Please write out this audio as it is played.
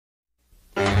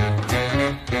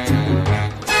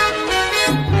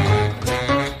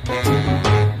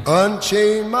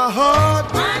Unchain my heart,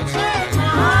 unchain my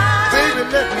heart, baby,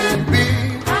 let me be.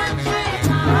 unchain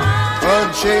my heart,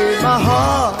 Unchain my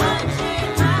heart, unchain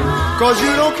my heart, 'cause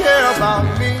you don't care about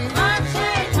me.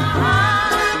 unchain my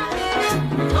heart.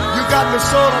 You got me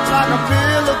sort of like a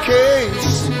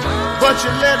pillowcase, but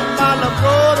you let my love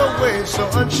go to waste. So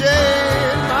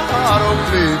unchain my heart, oh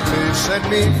please, please set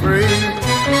me free.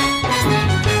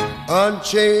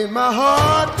 Unchain my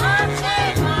heart,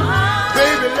 Unchain my heart,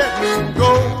 baby, let me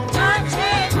go.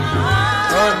 unchain my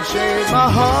heart, Unchain my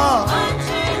heart,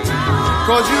 unchain my heart,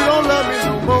 'cause you don't love me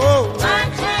no more.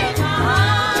 unchain my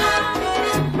heart.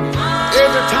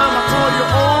 Every time I call you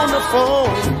on the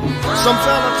phone, some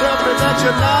fella tell me that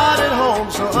you're not at home.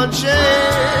 So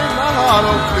unchain my heart,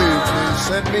 oh please, please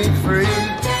set me free.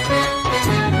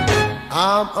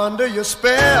 I'm under your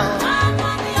spell, I'm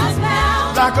under your spell,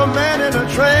 like a man in a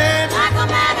trance. like a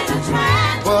man in a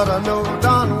trance. But I know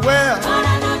darn well But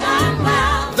I know darn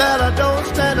well that I don't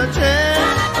stand a chance.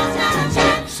 that I don't stand a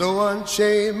chance. So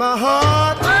unchain my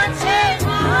heart, Unchain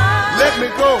my heart, let me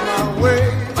go my way.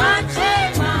 unchain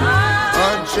my heart,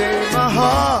 Unchain my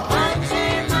heart,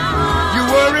 unchain my heart, you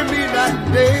worry me night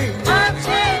and day.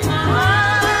 unchain my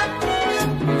heart.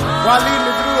 Why lead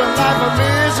me through a life of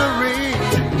misery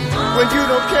when you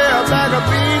don't care a bag of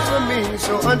beans for me?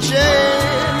 So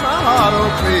unchain my heart, oh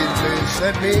please, please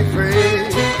set me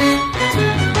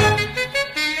free.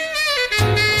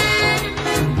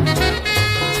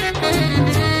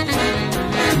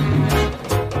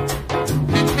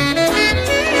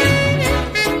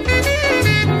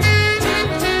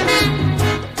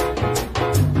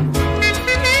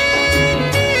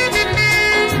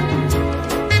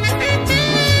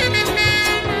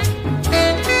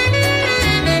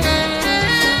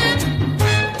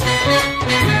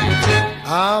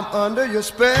 I'm under your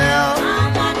spell,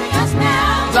 I'm under your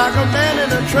spell, like a man in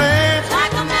a trance.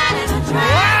 like a man in a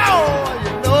trance. Wow,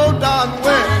 you know darn I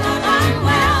well know darn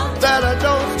well that I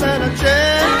don't stand a that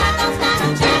chance. I don't stand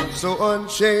a chance. So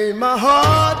unchain my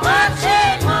heart,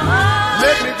 Unchain my heart,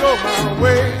 let me go my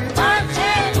way.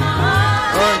 unchain my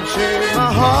heart, Unchain my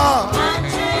heart,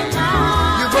 unchain my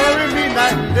heart, you worry me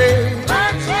night and day.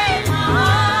 unchain my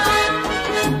heart.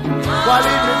 Why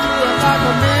lead me through a life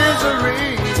of misery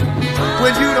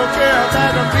when you don't care a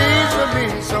bag of beans for me?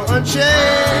 So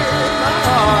unchain my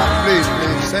heart, please,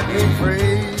 please set me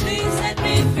free. Please set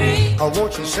me free. Oh,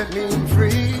 won't you set me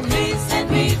free? Please set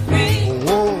me